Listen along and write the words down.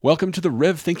Welcome to the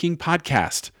Rev Thinking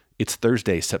Podcast. It's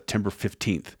Thursday, September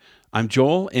 15th. I'm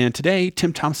Joel, and today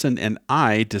Tim Thompson and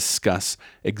I discuss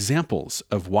examples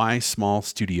of why small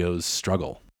studios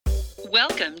struggle.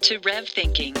 Welcome to Rev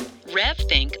Thinking.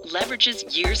 RevThink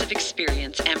leverages years of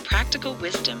experience and practical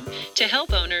wisdom to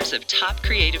help owners of top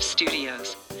creative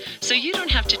studios, so you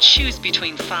don't have to choose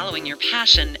between following your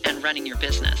passion and running your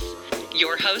business.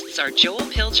 Your hosts are Joel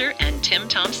Pilger and Tim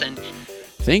Thompson.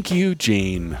 Thank you,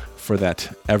 Jane, for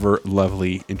that ever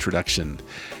lovely introduction.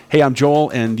 Hey, I'm Joel,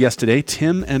 and yes, today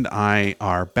Tim and I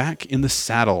are back in the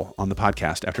saddle on the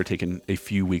podcast after taking a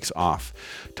few weeks off,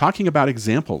 talking about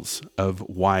examples of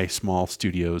why small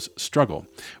studios struggle,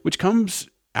 which comes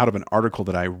out of an article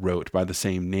that I wrote by the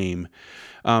same name.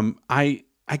 I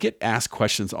get asked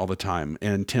questions all the time,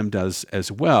 and Tim does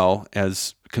as well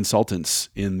as consultants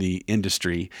in the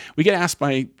industry. We get asked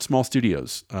by small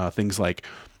studios, things like,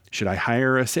 should I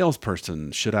hire a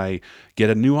salesperson? Should I get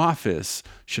a new office?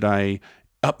 Should I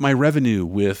up my revenue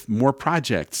with more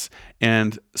projects?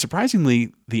 And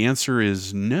surprisingly, the answer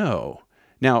is no.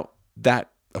 Now,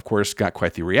 that, of course, got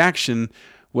quite the reaction.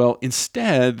 Well,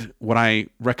 instead, what I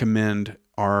recommend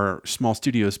are small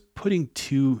studios putting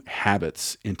two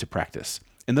habits into practice.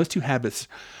 And those two habits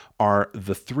are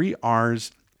the 3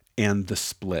 R's and the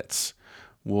splits.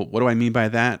 Well, what do I mean by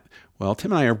that? Well,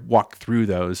 Tim and I walk through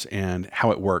those and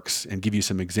how it works and give you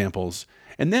some examples.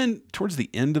 And then towards the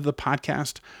end of the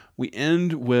podcast, we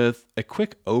end with a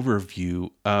quick overview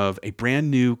of a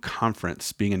brand new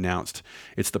conference being announced.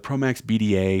 It's the Promax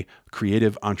BDA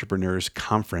Creative Entrepreneurs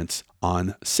Conference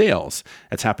on Sales.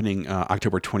 That's happening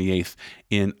October 28th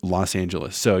in Los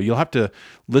Angeles. So you'll have to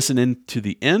listen in to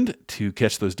the end to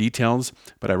catch those details,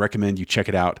 but I recommend you check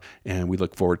it out, and we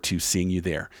look forward to seeing you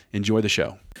there. Enjoy the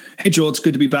show. Hey, Joel, it's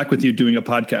good to be back with you doing a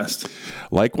podcast.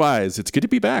 Likewise, it's good to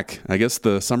be back. I guess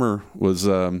the summer was,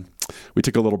 we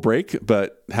took a little break,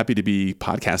 but happy to be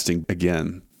podcasting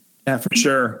again. Yeah, for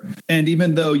sure. And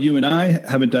even though you and I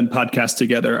haven't done podcasts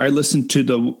together, I listened to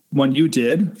the one you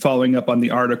did following up on the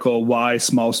article, Why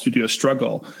Small Studios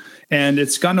Struggle. And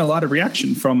it's gotten a lot of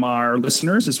reaction from our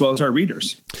listeners as well as our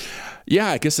readers.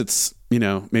 Yeah, I guess it's,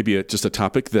 maybe just a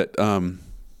topic that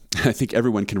I think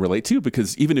everyone can relate to,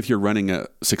 because even if you're running a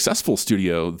successful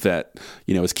studio that,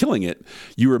 is killing it,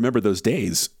 you remember those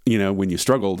days, when you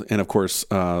struggled. And of course,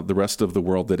 the rest of the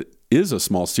world that is a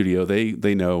small studio,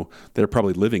 they know they're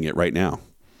probably living it right now.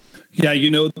 Yeah,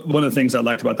 one of the things I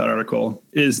liked about that article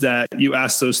is that you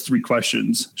asked those 3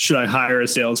 questions. Should I hire a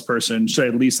salesperson?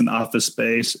 Should I lease an office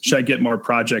space? Should I get more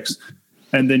projects?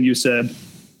 And then you said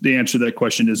the answer to that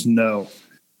question is no.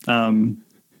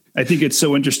 I think it's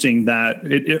so interesting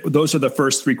that those are the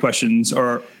first 3 questions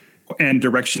and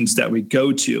directions that we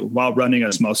go to while running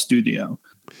a small studio.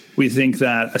 We think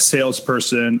that a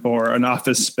salesperson or an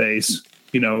office space,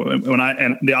 and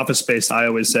the office space, I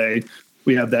always say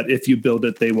we have that if you build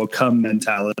it, they will come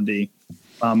mentality,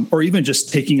 or even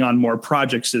just taking on more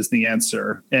projects is the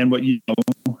answer. And what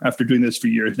after doing this for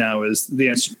years now is the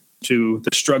answer to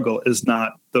the struggle is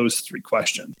not those 3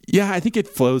 questions. Yeah, I think it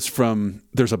flows from,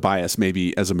 there's a bias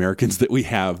maybe as Americans that we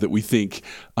have, that we think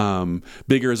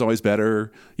bigger is always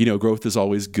better, growth is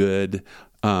always good.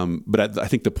 But I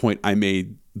think the point I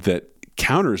made that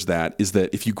counters that is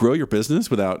that if you grow your business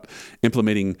without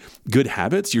implementing good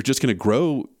habits, you're just going to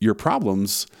grow your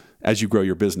problems as you grow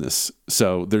your business.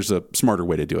 So there's a smarter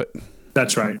way to do it.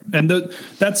 That's right. And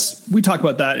we talk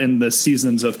about that in the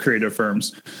seasons of creative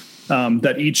firms.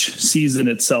 That each season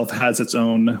itself has its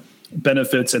own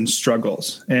benefits and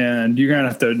struggles. And you're going to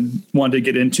have to want to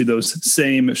get into those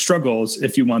same struggles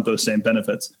if you want those same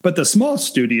benefits. But the small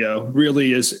studio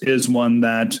really is one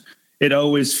that it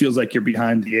always feels like you're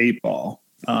behind the 8 ball.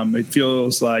 It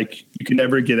feels like you can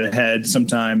never get ahead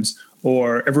sometimes,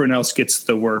 or everyone else gets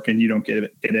the work and you don't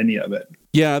get any of it.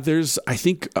 Yeah, I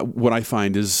think what I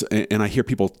find is, and I hear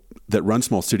people that run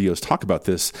small studios talk about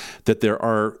this, that there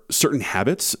are certain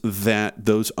habits that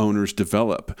those owners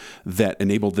develop that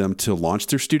enable them to launch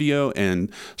their studio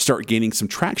and start gaining some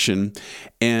traction.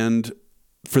 And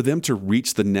for them to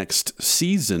reach the next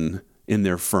season in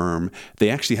their firm, they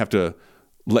actually have to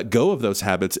let go of those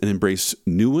habits and embrace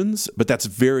new ones. But that's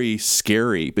very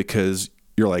scary, because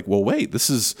you're like, well, wait, this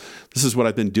is what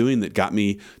I've been doing that got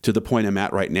me to the point I'm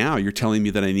at right now. You're telling me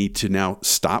that I need to now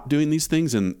stop doing these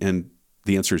things? And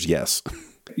the answer is yes.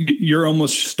 You're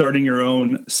almost starting your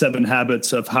own 7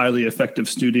 habits of highly effective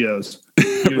studios.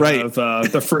 You right. have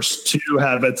the first 2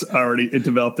 habits already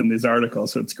developed in these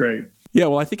articles. So it's great. Yeah,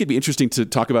 well, I think it'd be interesting to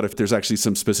talk about if there's actually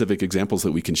some specific examples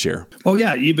that we can share. Oh,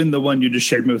 yeah. Even the one you just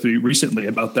shared with me recently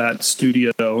about that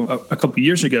studio a couple of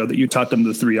years ago that you taught them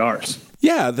the 3 R's.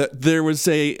 Yeah, there's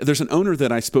an owner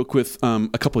that I spoke with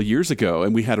a couple of years ago,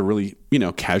 and we had a really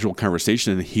casual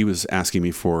conversation. And he was asking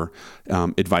me for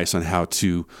advice on how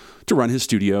to run his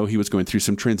studio. He was going through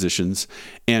some transitions,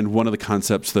 and one of the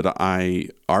concepts that I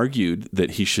argued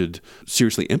that he should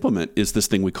seriously implement is this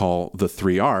thing we call the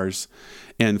 3 R's.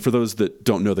 And for those that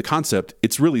don't know the concept,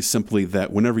 it's really simply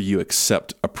that whenever you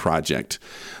accept a project,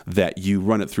 that you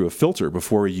run it through a filter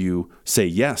before you say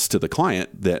yes to the client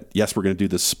that, yes, we're going to do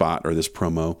this spot or this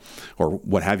promo or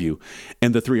what have you.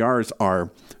 And the 3 R's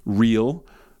are real,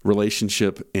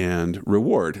 relationship, and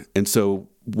reward. And so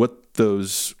what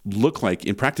those look like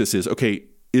in practice is, okay,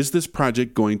 is this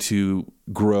project going to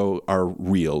grow our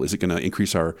real? Is it going to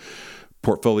increase our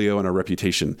portfolio and our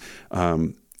reputation?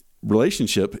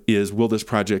 Relationship is, will this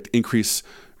project increase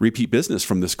repeat business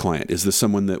from this client? Is this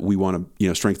someone that we want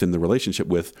to strengthen the relationship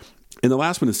with? And the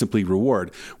last one is simply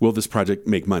reward. Will this project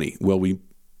make money? Will we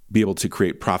be able to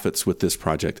create profits with this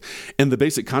project? And the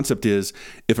basic concept is,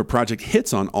 if a project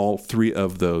hits on all 3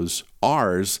 of those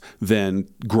R's, then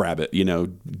grab it,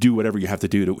 do whatever you have to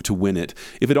do to win it.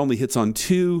 If it only hits on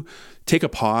 2, take a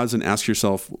pause and ask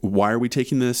yourself, why are we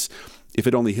taking this? If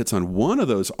it only hits on 1 of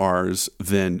those R's,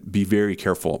 then be very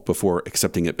careful before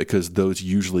accepting it, because those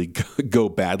usually go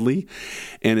badly.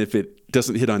 And if it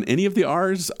doesn't hit on any of the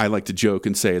R's, I like to joke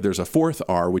and say there's a 4th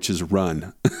R, which is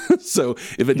run. So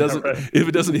if it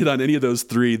doesn't hit on any of those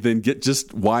 3, then get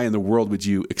just why in the world would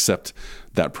you accept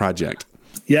that project?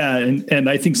 Yeah. And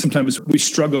I think sometimes we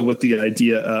struggle with the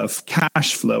idea of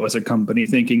cash flow as a company,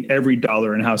 thinking every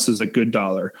dollar in-house is a good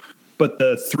dollar. But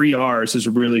the 3 R's is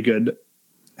a really good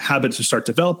habit to start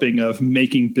developing of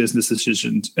making business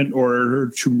decisions in order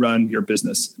to run your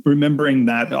business. Remembering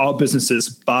that all businesses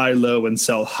buy low and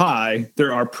sell high,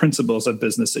 there are principles of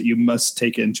business that you must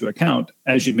take into account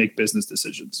as you make business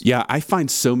decisions. Yeah, I find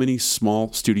so many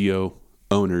small studio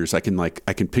owners, I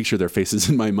can picture their faces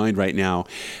in my mind right now,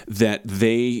 that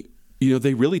they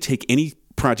really take any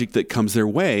project that comes their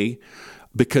way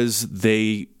because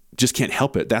they just can't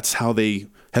help it. That's how they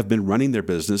have been running their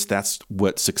business. That's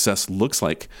what success looks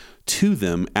like to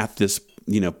them at this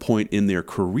point in their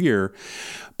career.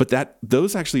 But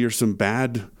those actually are some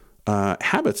bad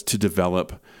habits to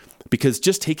develop, because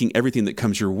just taking everything that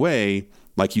comes your way,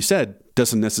 like you said,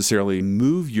 doesn't necessarily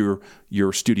move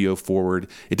your studio forward.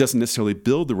 It doesn't necessarily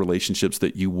build the relationships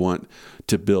that you want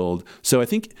to build. So I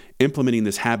think implementing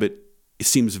this habit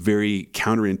seems very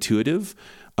counterintuitive.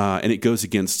 And it goes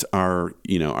against our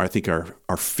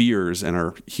fears and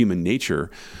our human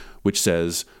nature, which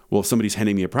says, well, if somebody's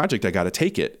handing me a project, I got to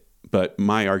take it. But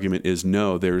my argument is,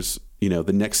 no, there's,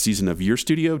 the next season of your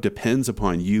studio depends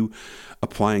upon you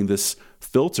applying this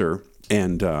filter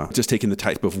and just taking the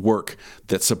type of work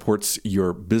that supports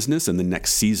your business and the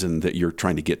next season that you're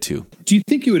trying to get to. Do you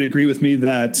think you would agree with me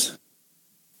that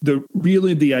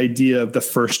the idea of the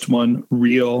first one,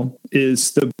 real,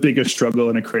 is the biggest struggle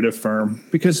in a creative firm?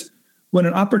 Because when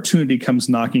an opportunity comes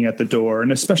knocking at the door,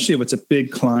 and especially if it's a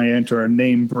big client or a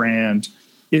name brand,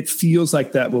 it feels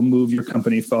like that will move your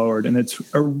company forward. And it's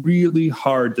a really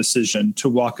hard decision to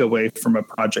walk away from a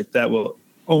project that will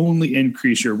only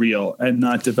increase your real and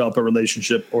not develop a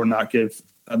relationship or not give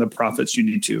the profits you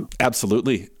need to.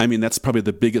 Absolutely. I mean, that's probably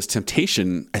the biggest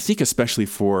temptation, I think, especially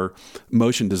for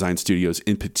motion design studios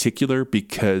in particular,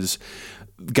 because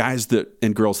guys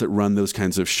and girls that run those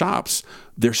kinds of shops,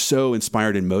 they're so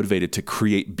inspired and motivated to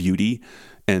create beauty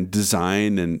and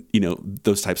design and,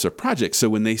 those types of projects. So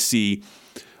when they see,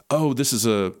 oh, this is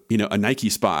a Nike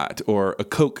spot or a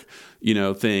Coke,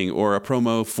 thing, or a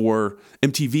promo for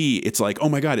MTV, it's like, oh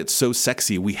my God, it's so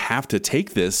sexy. We have to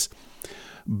take this.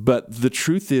 But the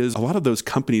truth is, a lot of those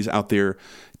companies out there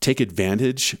take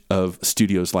advantage of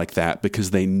studios like that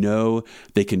because they know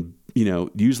they can,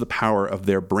 use the power of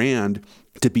their brand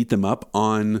to beat them up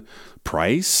on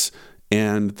price,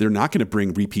 and they're not going to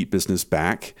bring repeat business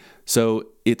back. So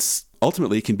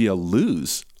ultimately it can be a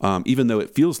lose, even though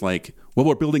it feels like, well,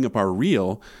 we're building up our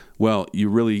reel. Well, you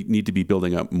really need to be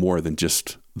building up more than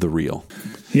just the reel.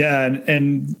 Yeah.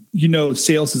 And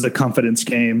sales is a confidence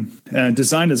game, and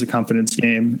design is a confidence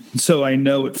game. So I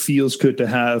know it feels good to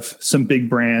have some big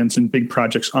brands and big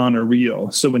projects on a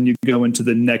reel. So when you go into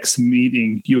the next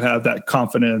meeting, you have that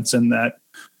confidence and that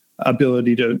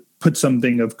ability to put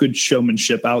something of good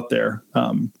showmanship out there.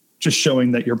 Just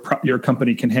showing that your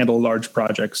company can handle large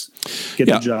projects, get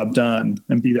the job done,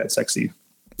 and be that sexy.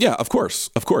 Yeah, of course.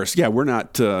 Yeah, we're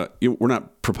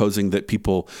not proposing that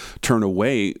people turn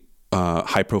away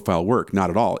high profile work. Not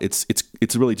at all. It's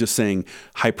it's really just saying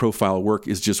high profile work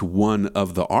is just one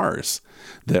of the R's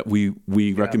that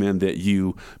we recommend that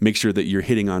you make sure that you're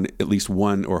hitting on at least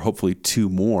one or hopefully two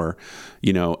more.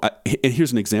 And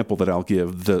here's an example that I'll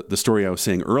give. The story I was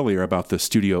saying earlier about the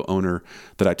studio owner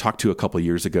that I talked to a couple of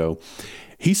years ago.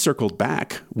 He circled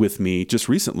back with me just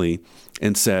recently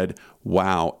and said,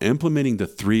 wow, implementing the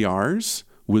 3 R's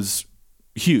was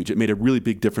huge. It made a really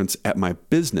big difference at my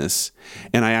business.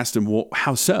 And I asked him, well,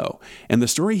 how so? And the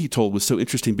story he told was so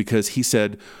interesting because he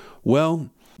said, well,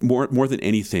 more than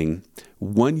anything,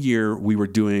 one year we were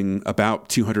doing about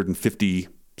 250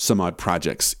 some odd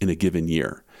projects in a given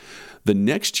year. The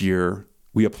next year,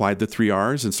 we applied the 3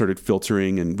 R's and started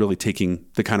filtering and really taking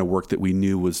the kind of work that we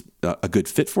knew was a good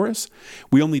fit for us.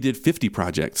 We only did 50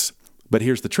 projects, but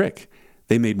here's the trick.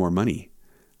 They made more money.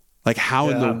 Like how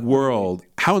in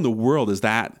the world is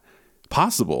that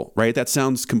possible, right? That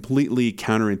sounds completely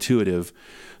counterintuitive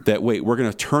that, wait, we're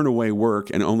going to turn away work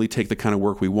and only take the kind of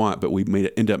work we want, but we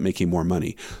end up making more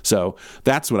money. So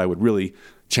that's what I would really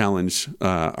challenge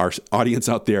our audience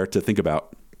out there to think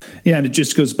about. Yeah, and it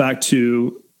just goes back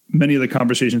to many of the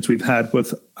conversations we've had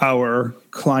with our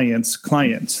clients,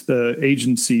 the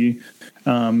agency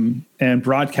and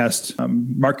broadcast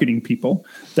marketing people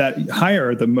that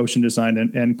hire the motion design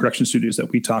and production studios that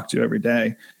we talk to every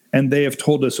day. And they have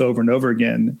told us over and over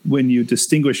again, when you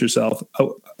distinguish yourself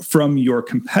from your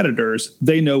competitors,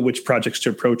 they know which projects to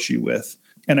approach you with.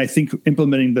 And I think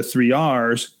implementing the 3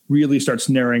 R's really starts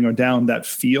narrowing down that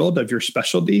field of your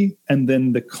specialty. And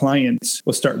then the clients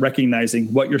will start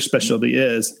recognizing what your specialty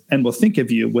is and will think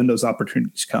of you when those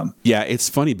opportunities come. Yeah, it's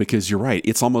funny because you're right.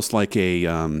 It's almost like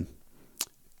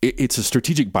it's a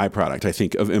strategic byproduct, I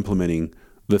think, of implementing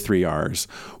the 3 R's,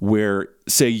 where,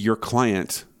 say, your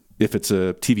client, if it's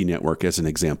a TV network as an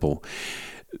example,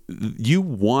 you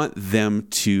want them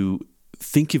to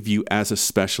think of you as a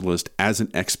specialist, as an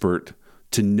expert,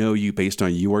 to know you based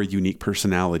on your unique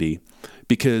personality.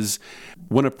 Because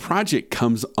when a project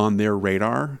comes on their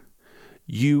radar,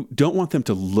 you don't want them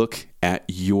to look at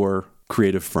your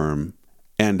creative firm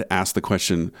and ask the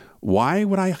question, why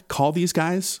would I call these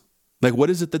guys? Like, what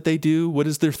is it that they do? What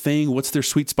is their thing? What's their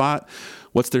sweet spot?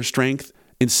 What's their strength?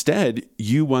 Instead,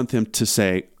 you want them to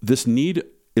say, this need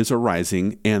is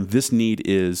arising, and this need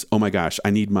is, oh my gosh,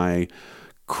 I need my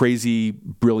crazy,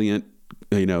 brilliant,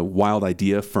 wild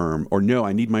idea firm, or no,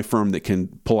 I need my firm that can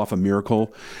pull off a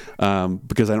miracle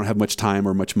because I don't have much time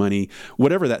or much money.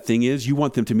 Whatever that thing is, you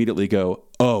want them to immediately go,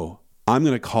 oh, I'm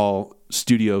going to call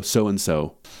studio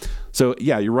so-and-so. So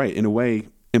yeah, you're right. In a way,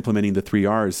 implementing the 3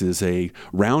 R's is a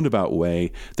roundabout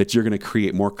way that you're going to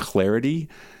create more clarity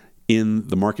in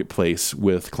the marketplace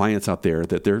with clients out there,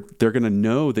 that they're going to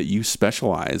know that you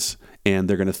specialize and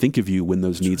they're going to think of you when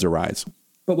those needs arise.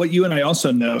 But what you and I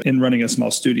also know in running a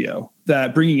small studio,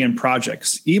 that bringing in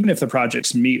projects, even if the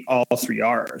projects meet all 3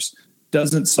 R's,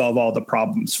 doesn't solve all the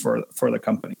problems for the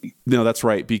company. No, that's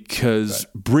right. Because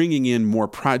bringing in more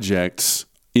projects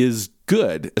is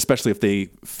good, especially if they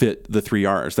fit the 3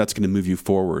 R's. That's going to move you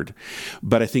forward.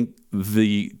 But I think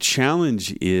the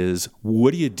challenge is,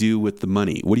 what do you do with the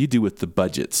money? What do you do with the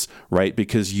budgets, right?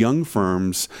 Because young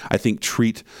firms, I think,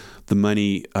 treat the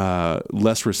money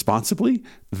less responsibly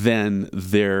than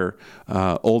their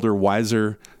older,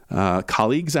 wiser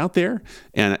colleagues out there.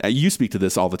 And you speak to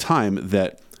this all the time,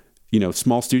 that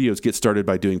small studios get started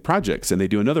by doing projects, and they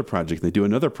do another project, and they do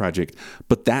another project,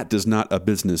 but that does not a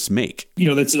business make.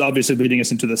 That's obviously leading us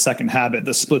into the second habit,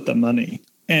 the split the money.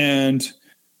 And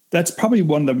that's probably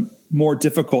one of the more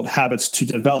difficult habits to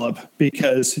develop,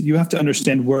 because you have to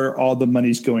understand where all the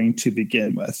money's going to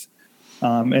begin with.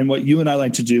 And what you and I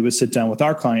like to do is sit down with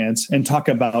our clients and talk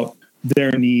about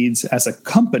their needs as a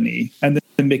company, and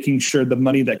then making sure the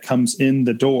money that comes in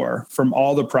the door from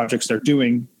all the projects they're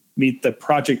doing meet the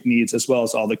project needs as well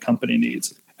as all the company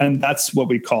needs. And that's what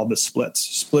we call the splits,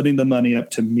 splitting the money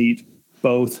up to meet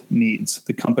both needs,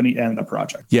 the company and the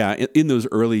project. Yeah, in those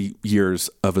early years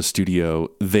of a studio,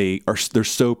 they're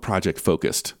so project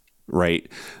focused, right?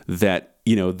 That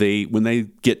when they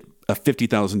get a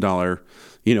 $50,000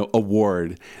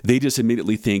 award, they just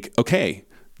immediately think, okay,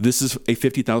 this is a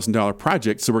 $50,000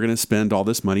 project, so we're going to spend all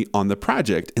this money on the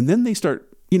project, and then they start,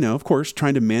 of course,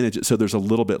 trying to manage it so there's a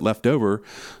little bit left over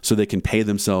so they can pay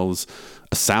themselves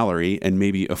a salary and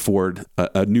maybe afford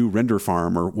a new render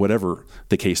farm or whatever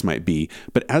the case might be.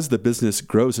 But as the business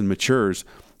grows and matures,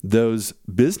 those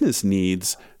business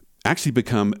needs actually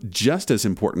become just as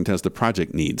important as the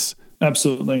project needs.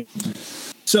 Absolutely.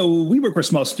 So we work with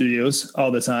small studios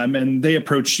all the time, and they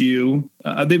approach you.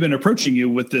 They've been approaching you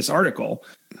with this article.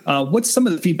 What's some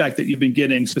of the feedback that you've been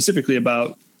getting specifically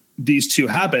about these two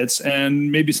habits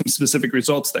and maybe some specific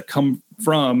results that come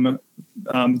from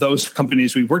those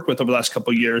companies we've worked with over the last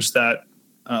couple of years that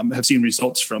have seen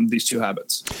results from these two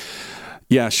habits.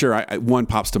 Yeah, sure. One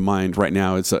pops to mind right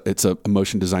now. It's a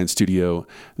motion design studio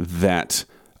that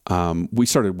we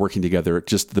started working together at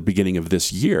just the beginning of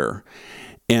this year.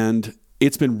 And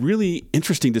it's been really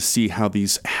interesting to see how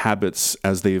these habits,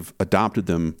 as they've adopted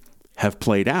them, have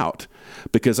played out.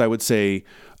 Because I would say,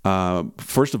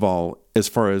 first of all, as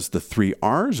far as the 3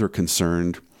 R's are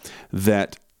concerned,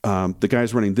 that the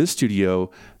guys running this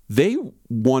studio, they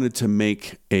wanted to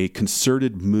make a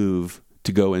concerted move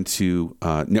to go into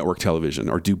network television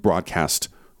or do broadcast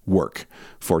work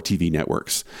for TV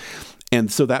networks.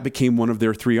 And so that became one of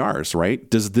their 3 R's,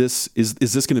 right? Is this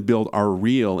going to build our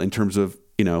reel in terms of,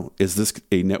 is this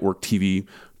a network TV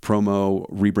promo,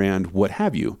 rebrand, what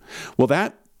have you? Well,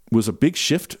 that was a big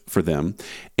shift for them.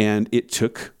 And it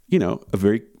took, a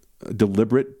very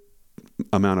deliberate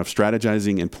amount of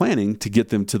strategizing and planning to get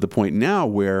them to the point now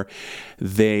where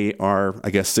they are,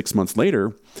 I guess, 6 months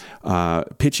later,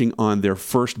 pitching on their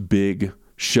first big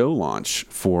show launch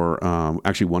for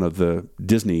actually one of the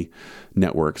Disney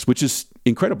networks, which is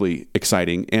incredibly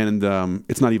exciting. And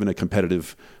it's not even a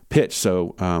competitive pitch.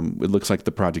 So it looks like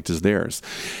the project is theirs.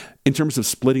 In terms of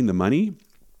splitting the money,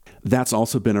 that's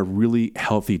also been a really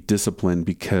healthy discipline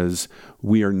because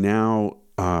we are now,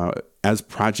 as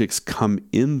projects come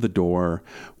in the door,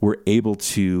 we're able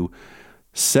to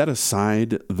set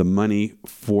aside the money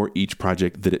for each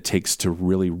project that it takes to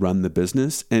really run the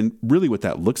business. And really what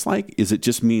that looks like is it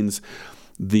just means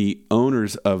the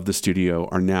owners of the studio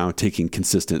are now taking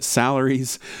consistent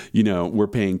salaries. We're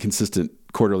paying consistent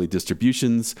quarterly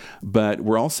distributions, but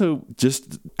we're also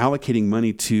just allocating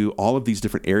money to all of these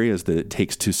different areas that it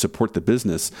takes to support the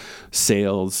business,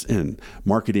 sales and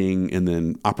marketing, and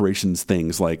then operations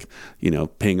things like,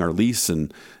 paying our lease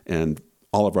and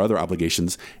all of our other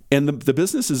obligations. And the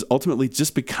business is ultimately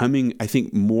just becoming, I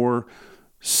think, more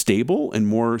stable and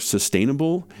more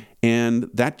sustainable. And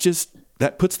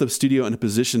that puts the studio in a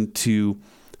position to,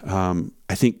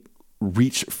 I think,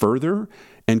 reach further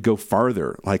and go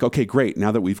farther. Like, okay, great.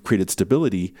 Now that we've created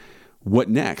stability, what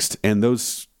next? And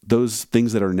those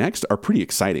things that are next are pretty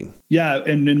exciting. Yeah.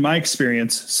 And in my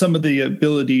experience, some of the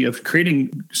ability of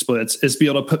creating splits is be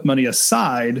able to put money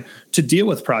aside to deal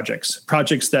with projects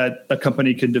that a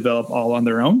company can develop all on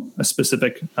their own, a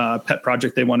specific pet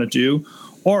project they want to do.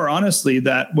 Or honestly,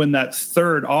 that when that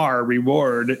 3rd R,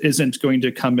 reward, isn't going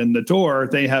to come in the door,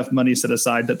 they have money set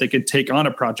aside that they could take on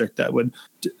a project that would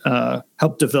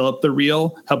help develop the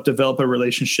reel, help develop a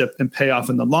relationship, and pay off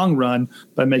in the long run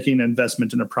by making an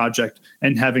investment in a project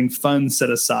and having funds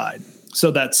set aside. So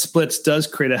that splits does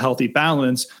create a healthy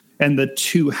balance, and the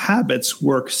two habits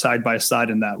work side by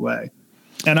side in that way.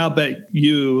 And I'll bet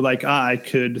you, like I,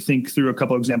 could think through a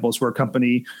couple of examples where a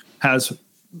company has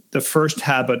the first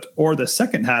habit or the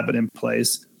second habit in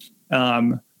place,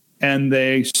 and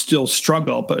they still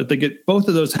struggle. But if they get both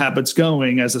of those habits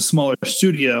going as a smaller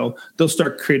studio, they'll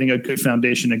start creating a good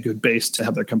foundation, a good base to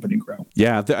have their company grow.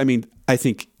 Yeah. I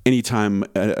think anytime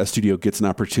a studio gets an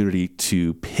opportunity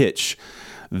to pitch,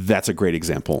 that's a great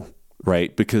example,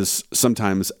 right? Because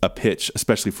sometimes a pitch,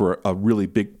 especially for a really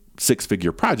big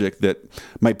 6-figure project that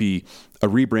might be a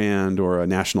rebrand or a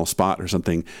national spot or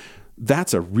something,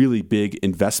 that's a really big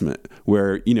investment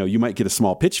where, you might get a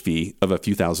small pitch fee of a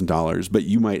few $1,000s, but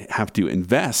you might have to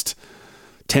invest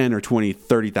 $10,000 or $20,000,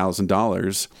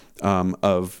 $30,000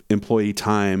 of employee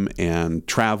time and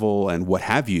travel and what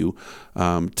have you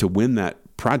to win that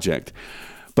project.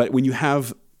 But when you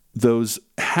have those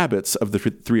habits of the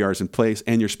 3 R's in place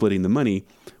and you're splitting the money,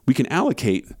 we can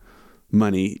allocate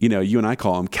money. You and I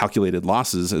call them calculated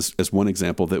losses as one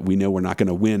example, that we know we're not going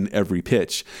to win every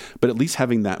pitch, but at least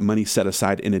having that money set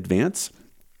aside in advance,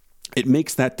 it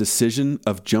makes that decision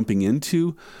of jumping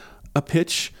into a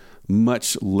pitch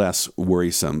much less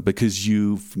worrisome because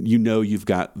you've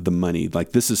got the money.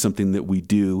 Like, this is something that we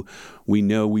do. We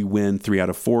know we win 3 out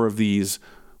of 4 of these.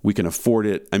 We can afford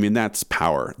it. That's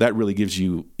power. That really gives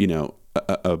you,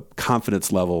 a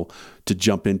confidence level to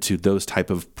jump into those type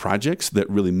of projects that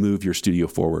really move your studio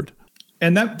forward.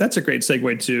 And that's a great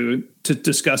segue to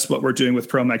discuss what we're doing with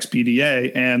Promax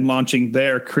BDA and launching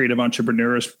their Creative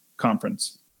Entrepreneurs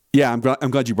Conference. Yeah,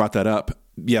 I'm glad you brought that up.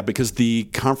 Yeah, because the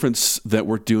conference that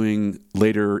we're doing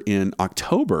later in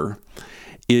October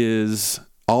is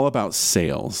all about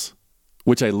sales,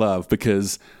 which I love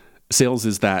because sales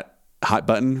is that hot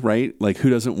button, right? Like, who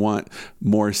doesn't want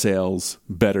more sales,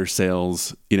 better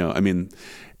sales?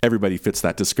 Everybody fits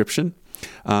that description.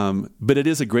 But it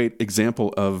is a great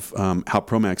example of how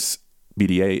Promax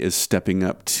BDA is stepping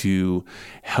up to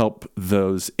help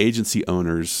those agency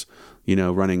owners,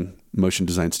 running motion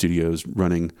design studios,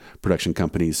 running production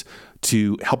companies,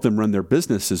 to help them run their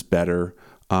businesses better,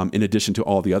 in addition to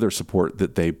all the other support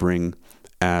that they bring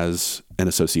as an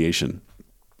association.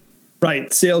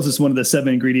 Right. Sales is one of the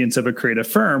 7 ingredients of a creative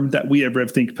firm that we at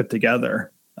RevThink put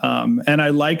together. And I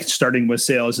like starting with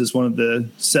sales as one of the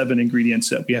 7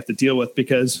 ingredients that we have to deal with,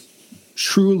 because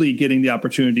truly getting the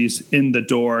opportunities in the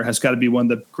door has got to be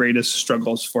one of the greatest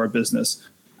struggles for a business.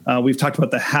 We've talked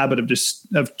about the habit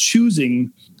of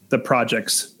choosing the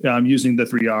projects using the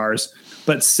 3 R's,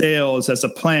 but sales as a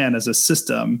plan, as a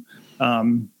system,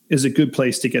 is a good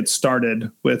place to get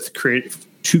started with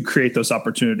to create those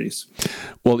opportunities.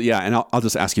 Well, yeah, and I'll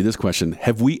just ask you this question.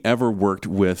 Have we ever worked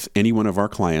with any one of our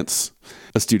clients,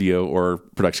 a studio or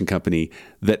production company,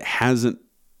 that hasn't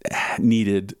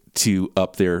needed to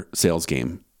up their sales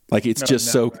game? Like, it's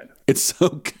so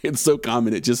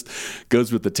common. It just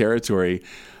goes with the territory,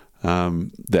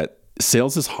 that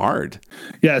sales is hard.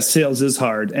 Yeah, sales is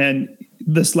hard. And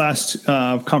this last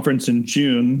conference in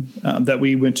June that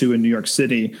we went to in New York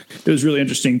City, it was really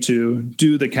interesting to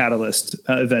do the Catalyst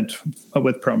event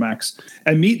with Promax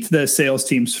and meet the sales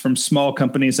teams from small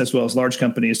companies as well as large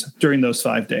companies during those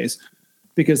 5 days.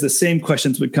 Because the same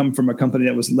questions would come from a company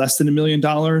that was less than $1 million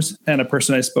and a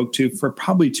person I spoke to for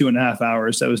probably 2.5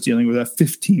 hours that was dealing with a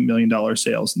 $15 million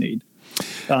sales need.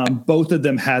 Both of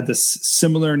them had this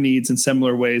similar needs and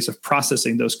similar ways of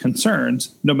processing those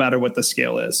concerns, no matter what the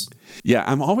scale is. Yeah,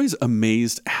 I'm always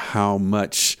amazed how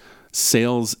much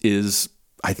sales is,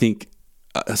 I think,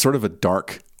 sort of a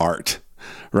dark art,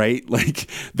 right? Like,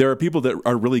 there are people that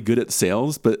are really good at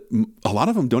sales, but a lot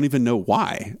of them don't even know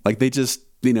why. Like, they just,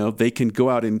 they can go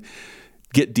out and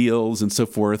get deals and so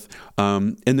forth.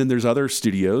 And then there's other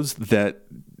studios that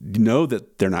know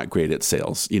that they're not great at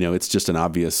sales. It's just an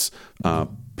obvious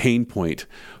pain point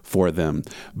for them.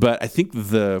 But I think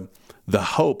the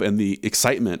hope and the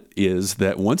excitement is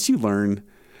that once you learn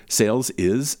sales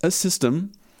is a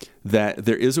system, that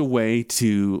there is a way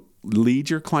to lead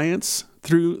your clients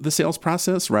through the sales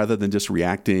process rather than just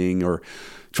reacting or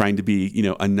trying to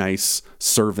be, a nice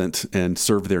servant and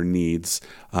serve their needs,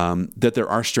 that there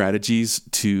are strategies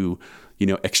to,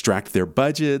 extract their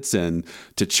budgets and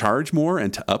to charge more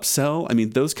and to upsell. I mean,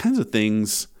 those kinds of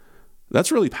things,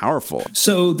 that's really powerful.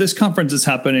 So this conference is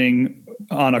happening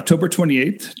on October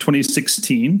 28th,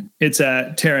 2016. It's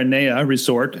at Terranea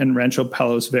Resort in Rancho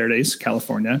Palos Verdes,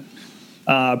 California.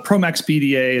 Promax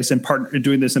BDA is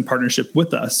doing this in partnership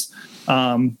with us.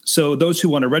 So those who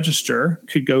want to register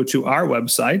could go to our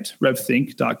website,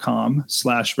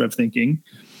 revthink.com/revthinking,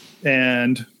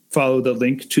 and follow the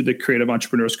link to the Creative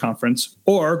Entrepreneurs Conference,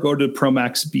 or go to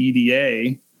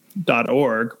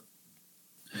promaxbda.org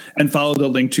and follow the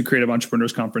link to Creative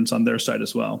Entrepreneurs Conference on their site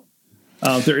as well.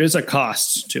 There is a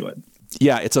cost to it.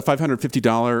 Yeah, it's a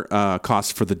 $550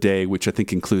 cost for the day, which I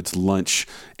think includes lunch.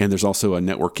 And there's also a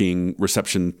networking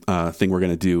reception thing we're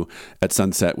going to do at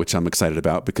sunset, which I'm excited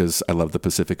about because I love the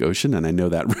Pacific Ocean. And I know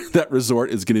that that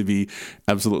resort is going to be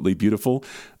absolutely beautiful.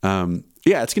 Yeah,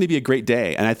 it's going to be a great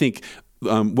day. And I think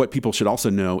what people should also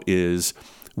know is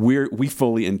we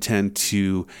fully intend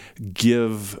to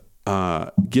give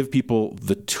people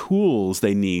the tools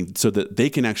they need so that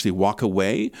they can actually walk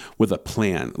away with a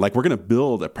plan. Like, we're going to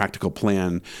build a practical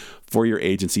plan for your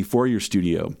agency, for your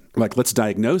studio. Like, let's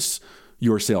diagnose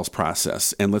your sales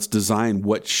process and let's design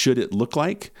what should it look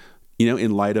like,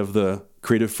 in light of the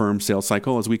creative firm sales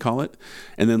cycle, as we call it.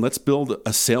 And then let's build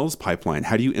a sales pipeline.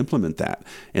 How do you implement that?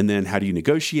 And then how do you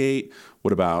negotiate?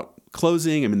 What about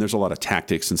closing? I mean, there's a lot of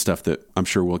tactics and stuff that I'm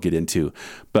sure we'll get into,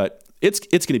 but it's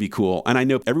going to be cool. And I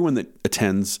know everyone that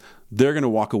attends, they're going to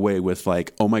walk away with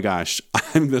like, oh my gosh,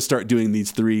 I'm going to start doing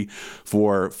these 3,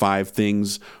 4, 5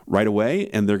 things right away.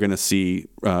 And they're going to see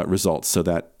results. So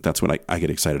that's what I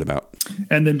get excited about.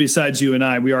 And then besides you and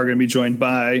I, we are going to be joined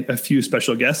by a few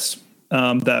special guests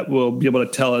that will be able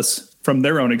to tell us from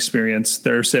their own experience,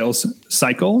 their sales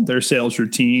cycle, their sales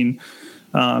routine,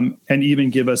 and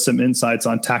even give us some insights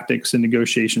on tactics and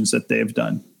negotiations that they've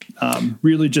done.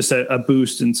 Really just a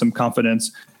boost and some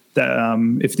confidence that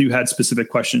if you had specific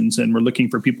questions and we're looking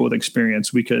for people with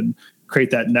experience, we could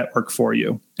create that network for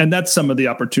you. And that's some of the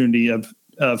opportunity of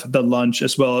the lunch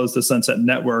as well as the Sunset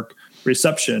Network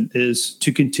reception, is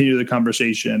to continue the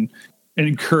conversation and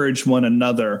encourage one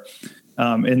another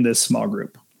in this small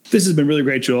group. This has been really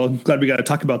great, Joel. I'm glad we got to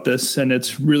talk about this. And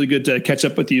it's really good to catch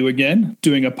up with you again,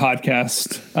 doing a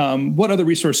podcast. What other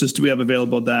resources do we have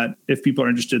available that if people are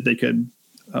interested, they could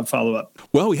follow up?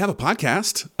 Well, we have a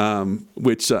podcast,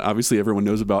 which obviously everyone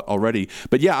knows about already.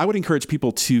 But yeah, I would encourage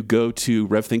people to go to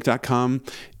revthink.com.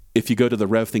 if you go to the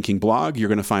Rev Thinking blog, you're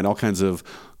going to find all kinds of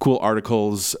cool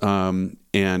articles and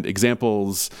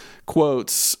examples,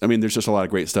 quotes. I mean, there's just a lot of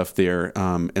great stuff there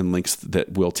and links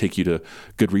that will take you to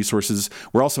good resources.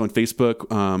 We're also on Facebook.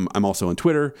 I'm also on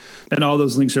Twitter. And all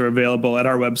those links are available at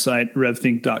our website,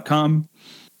 revthink.com.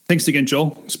 Thanks again,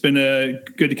 Joel. It's been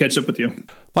good to catch up with you.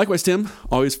 Likewise, Tim.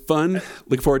 Always fun.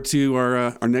 Looking forward to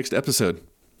our next episode.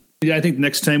 Yeah, I think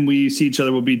next time we see each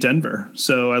other will be Denver.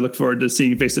 So I look forward to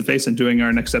seeing you face to face and doing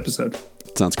our next episode.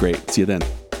 Sounds great. See you then.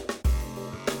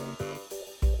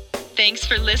 Thanks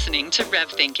for listening to Rev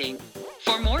Thinking.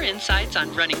 For more insights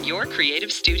on running your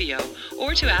creative studio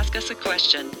or to ask us a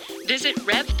question, visit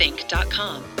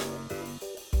revthink.com.